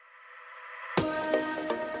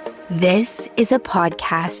This is a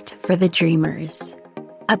podcast for the dreamers,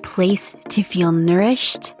 a place to feel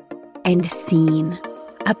nourished and seen,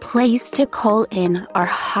 a place to call in our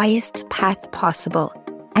highest path possible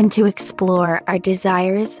and to explore our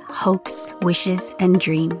desires, hopes, wishes, and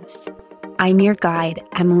dreams. I'm your guide,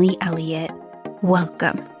 Emily Elliott.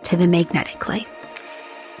 Welcome to the Magnetic Life.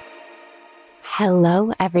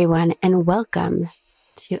 Hello, everyone, and welcome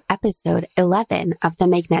to episode 11 of the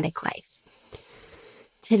Magnetic Life.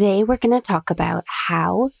 Today, we're going to talk about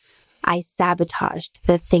how I sabotaged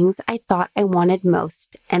the things I thought I wanted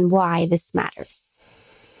most and why this matters.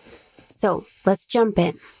 So let's jump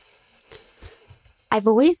in. I've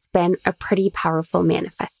always been a pretty powerful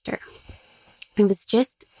manifester. It was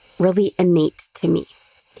just really innate to me.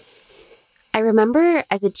 I remember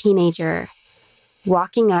as a teenager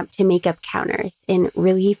walking up to makeup counters in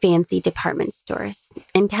really fancy department stores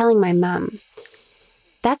and telling my mom,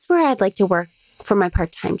 that's where I'd like to work for my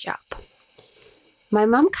part-time job. My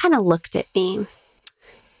mom kind of looked at me.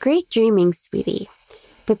 Great dreaming, sweetie,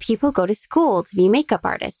 but people go to school to be makeup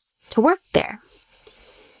artists, to work there.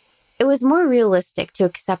 It was more realistic to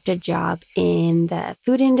accept a job in the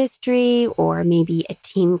food industry or maybe a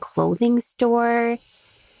teen clothing store.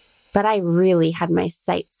 But I really had my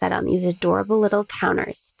sights set on these adorable little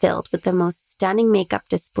counters filled with the most stunning makeup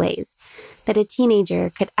displays that a teenager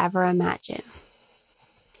could ever imagine.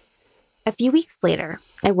 A few weeks later,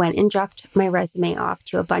 I went and dropped my resume off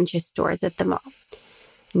to a bunch of stores at the mall.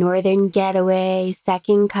 Northern Getaway,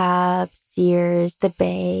 Second Cup, Sears, The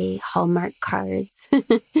Bay, Hallmark cards.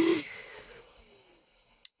 The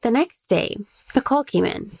next day, a call came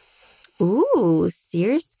in. Ooh,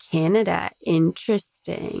 Sears Canada.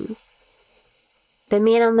 Interesting. The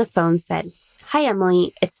man on the phone said, "Hi,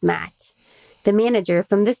 Emily, it's Matt, the manager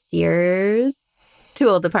from the Sears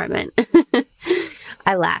tool department."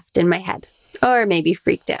 I laughed in my head, or maybe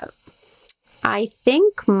freaked out. I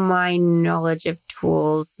think my knowledge of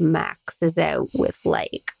tools maxes out with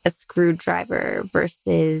like a screwdriver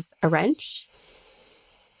versus a wrench.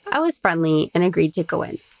 I was friendly and agreed to go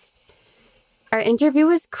in. Our interview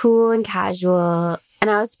was cool and casual, and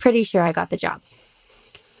I was pretty sure I got the job.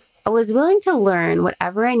 I was willing to learn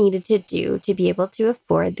whatever I needed to do to be able to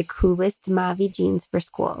afford the coolest Mavi jeans for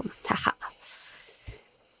school. Haha.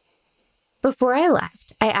 Before I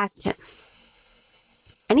left, I asked him,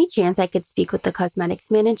 any chance I could speak with the cosmetics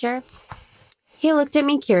manager? He looked at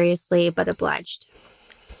me curiously, but obliged.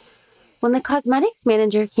 When the cosmetics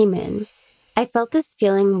manager came in, I felt this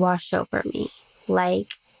feeling wash over me,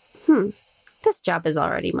 like, this job is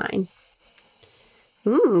already mine.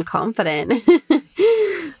 Confident.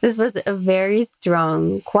 This was a very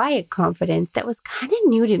strong, quiet confidence that was kind of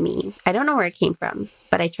new to me. I don't know where it came from,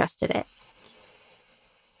 but I trusted it.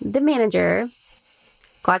 The manager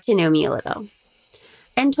got to know me a little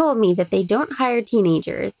and told me that they don't hire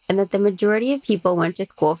teenagers and that the majority of people went to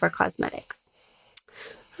school for cosmetics.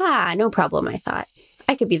 No problem, I thought.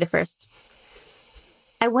 I could be the first.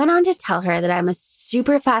 I went on to tell her that I'm a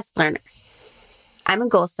super fast learner. I'm a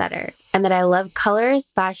goal setter and that I love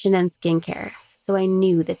colors, fashion, and skincare, so I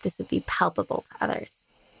knew that this would be palpable to others.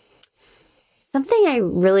 Something I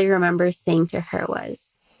really remember saying to her was,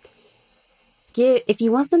 if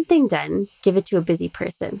you want something done, give it to a busy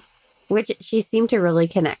person, which she seemed to really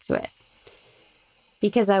connect with.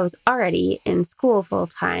 Because I was already in school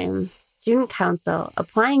full-time, student council,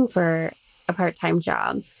 applying for a part-time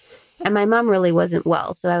job, and my mom really wasn't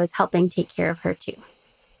well, so I was helping take care of her too.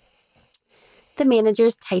 The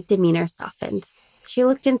manager's tight demeanor softened. She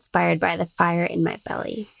looked inspired by the fire in my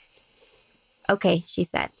belly. Okay, she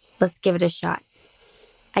said, let's give it a shot.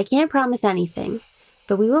 I can't promise anything,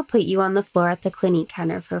 but we will put you on the floor at the Clinique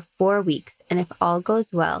counter for 4 weeks, and if all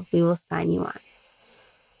goes well, we will sign you on.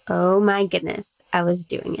 Oh my goodness, I was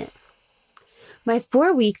doing it. My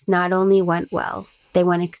 4 weeks not only went well, they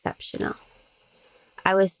went exceptional.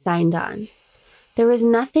 I was signed on. There was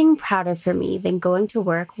nothing prouder for me than going to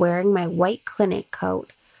work wearing my white Clinique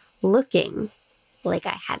coat, looking like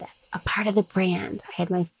I had a part of the brand. I had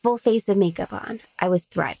my full face of makeup on. I was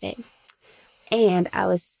thriving. And I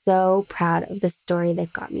was so proud of the story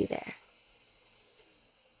that got me there.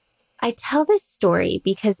 I tell this story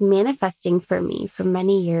because manifesting for me for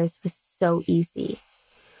many years was so easy.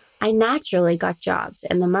 I naturally got jobs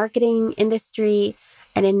in the marketing industry,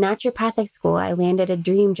 and in naturopathic school, I landed a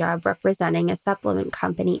dream job representing a supplement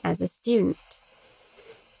company as a student.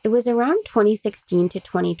 It was around 2016 to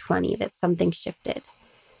 2020 that something shifted.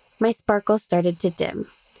 My sparkle started to dim.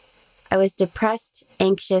 I was depressed,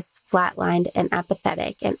 anxious, flatlined, and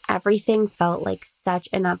apathetic, and everything felt like such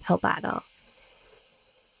an uphill battle.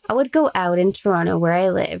 I would go out in Toronto where I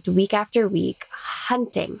lived week after week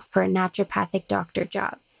hunting for a naturopathic doctor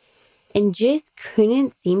job and just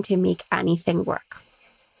couldn't seem to make anything work.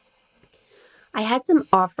 I had some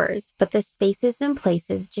offers, but the spaces and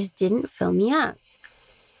places just didn't fill me up.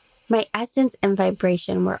 My essence and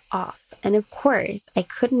vibration were off, and of course, I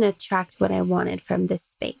couldn't attract what I wanted from this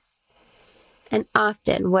space. And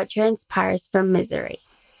often, what transpires from misery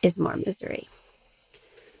is more misery.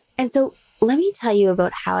 And so, let me tell you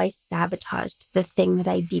about how I sabotaged the thing that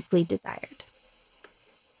I deeply desired.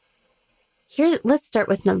 Let's start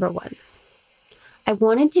with number one. I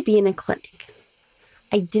wanted to be in a clinic.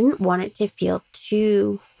 I didn't want it to feel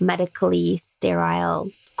too medically sterile,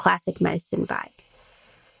 classic medicine vibe.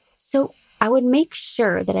 So I would make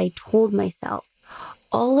sure that I told myself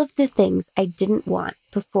all of the things I didn't want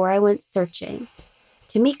before I went searching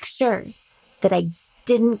to make sure that I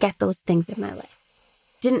didn't get those things in my life.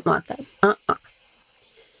 Didn't want them.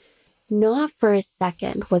 Not for a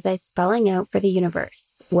second was I spelling out for the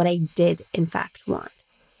universe what I did in fact want.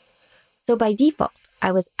 So by default,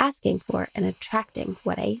 I was asking for and attracting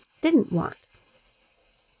what I didn't want.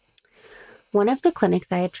 One of the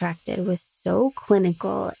clinics I attracted was so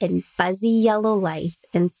clinical and buzzy yellow lights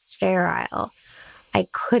and sterile, I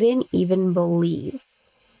couldn't even believe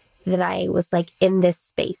that I was like in this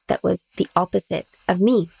space that was the opposite of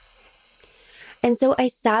me. And so I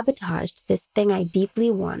sabotaged this thing I deeply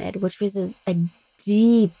wanted, which was a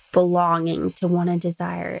deep belonging to want to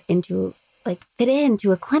desire into, like, fit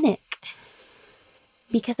into a clinic.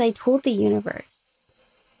 Because I told the universe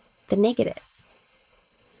the negative.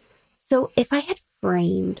 So if I had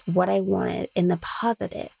framed what I wanted in the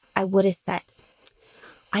positive, I would have said,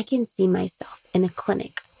 I can see myself in a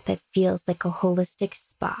clinic that feels like a holistic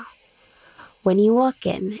spa. When you walk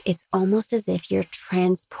in, it's almost as if you're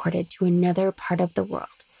transported to another part of the world.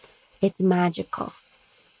 It's magical.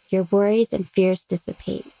 Your worries and fears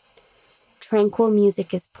dissipate. Tranquil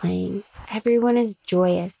music is playing. Everyone is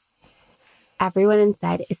joyous. Everyone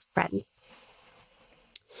inside is friends.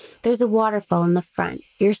 There's a waterfall in the front.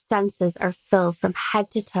 Your senses are filled from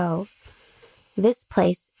head to toe. This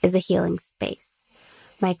place is a healing space.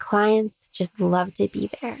 My clients just love to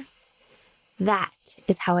be there. That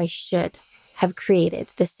is how I should have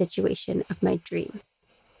created the situation of my dreams.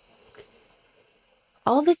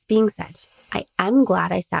 All this being said, I am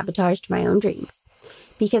glad I sabotaged my own dreams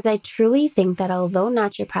because I truly think that although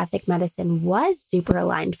naturopathic medicine was super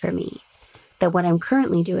aligned for me, that what I'm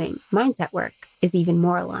currently doing, mindset work, is even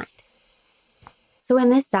more aligned. So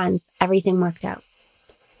in this sense, everything worked out.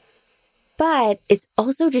 But it's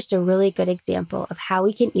also just a really good example of how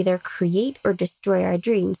we can either create or destroy our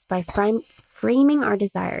dreams by framing our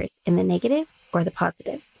desires in the negative or the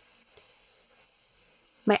positive.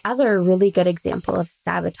 My other really good example of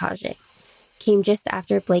sabotaging came just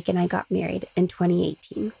after Blake and I got married in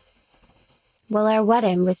 2018. While our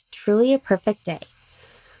wedding was truly a perfect day,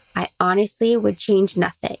 I honestly would change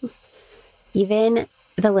nothing. Even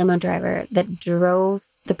the limo driver that drove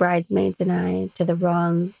the bridesmaids and I to the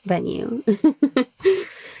wrong venue.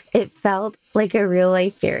 It felt like a real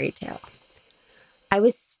life fairy tale. I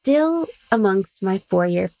was still amongst my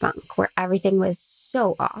 4-year funk where everything was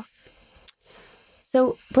so off.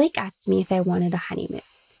 So Blake asked me if I wanted a honeymoon,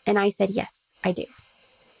 and I said, yes, I do.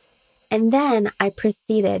 And then I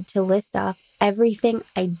proceeded to list off everything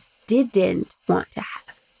I didn't want to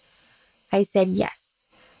have. I said, yes,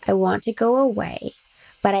 I want to go away,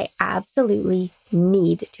 but I absolutely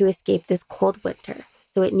need to escape this cold winter.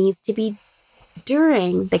 So it needs to be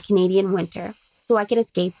during the Canadian winter so I can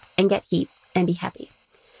escape and get heat and be happy.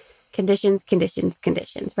 Conditions,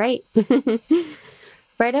 right?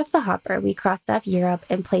 Right off the hopper, we crossed off Europe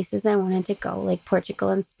and places I wanted to go, like Portugal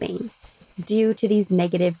and Spain, due to these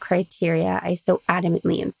negative criteria I so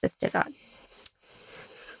adamantly insisted on.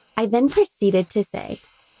 I then proceeded to say,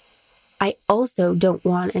 I also don't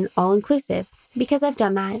want an all-inclusive because I've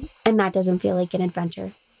done that and that doesn't feel like an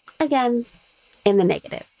adventure. Again, in the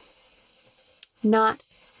negative. Not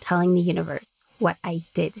telling the universe what I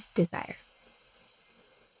did desire.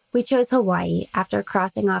 We chose Hawaii after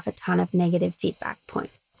crossing off a ton of negative feedback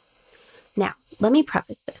points. Now, let me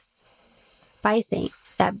preface this by saying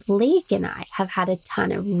that Blake and I have had a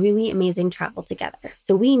ton of really amazing travel together,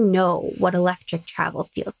 so we know what electric travel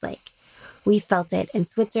feels like. We felt it in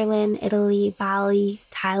Switzerland, Italy, Bali,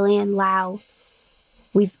 Thailand, Laos.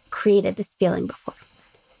 We've created this feeling before.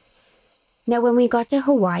 Now, when we got to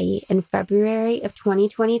Hawaii in February of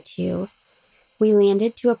 2022, we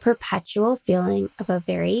landed to a perpetual feeling of a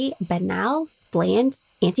very banal, bland,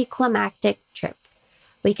 anticlimactic trip.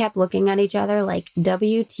 We kept looking at each other like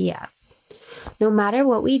WTF. No matter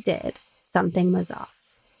what we did, something was off.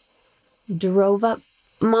 drove up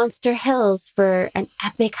monster hills for an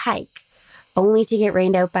epic hike, only to get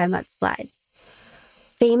rained out by mudslides.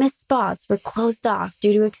 Famous spots were closed off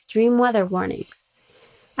due to extreme weather warnings.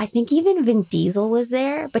 I think even Vin Diesel was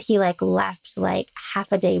there, but he left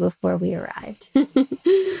half a day before we arrived.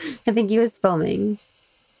 I think he was filming.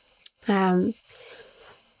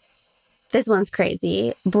 This one's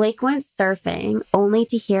crazy. Blake went surfing only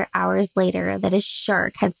to hear hours later that a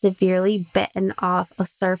shark had severely bitten off a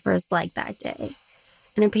surfer's leg that day.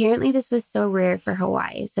 And apparently this was so rare for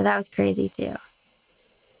Hawaii, so that was crazy too.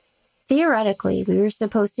 Theoretically, we were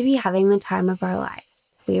supposed to be having the time of our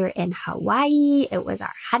lives. We were in Hawaii, it was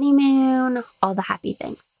our honeymoon, all the happy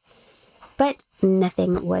things. But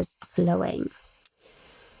nothing was flowing.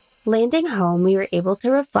 Landing home, we were able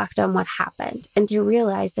to reflect on what happened and to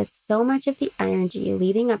realize that so much of the energy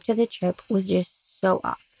leading up to the trip was just so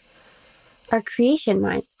off. Our creation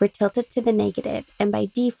minds were tilted to the negative, and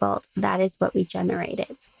by default, that is what we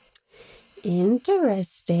generated.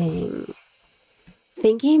 Interesting.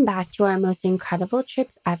 Thinking back to our most incredible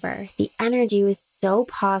trips ever, the energy was so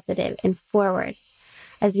positive and forward.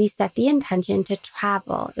 As we set the intention to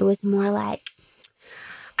travel, it was more like,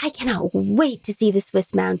 I cannot wait to see the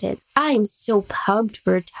Swiss mountains. I'm so pumped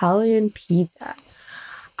for Italian pizza.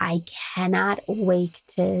 I cannot wait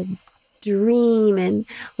to dream and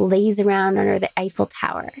laze around under the Eiffel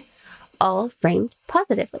Tower, all framed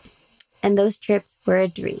positively. And those trips were a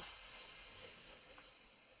dream.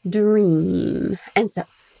 And so,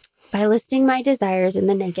 by listing my desires in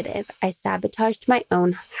the negative, I sabotaged my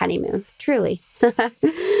own honeymoon, truly.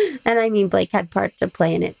 And I mean, Blake had part to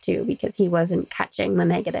play in it too, because he wasn't catching the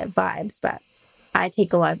negative vibes, but I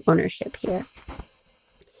take a lot of ownership here.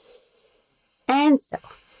 And so,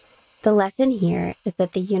 the lesson here is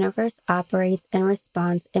that the universe operates and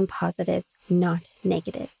responds in positives, not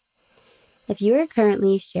negatives. If you are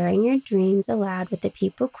currently sharing your dreams aloud with the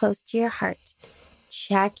people close to your heart,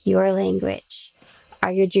 check your language.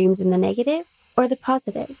 Are your dreams in the negative or the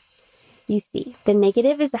positive? You see, the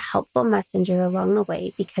negative is a helpful messenger along the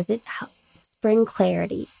way because it helps bring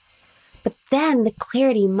clarity. But then the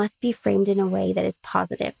clarity must be framed in a way that is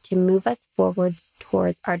positive to move us forwards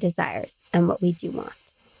towards our desires and what we do want.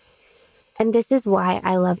 And this is why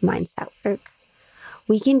I love mindset work.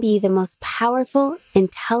 We can be the most powerful,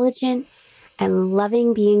 intelligent, and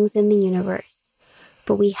loving beings in the universe,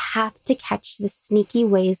 but we have to catch the sneaky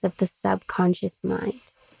ways of the subconscious mind.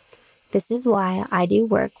 This is why I do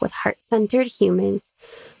work with heart-centered humans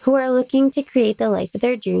who are looking to create the life of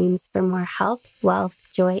their dreams for more health, wealth,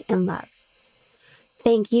 joy, and love.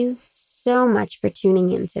 Thank you so much for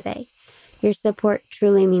tuning in today. Your support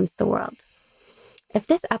truly means the world. If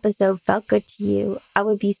this episode felt good to you, I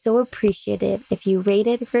would be so appreciative if you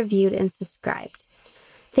rated, reviewed, and subscribed.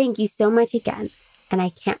 Thank you so much again, and I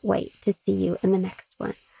can't wait to see you in the next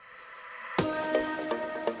one.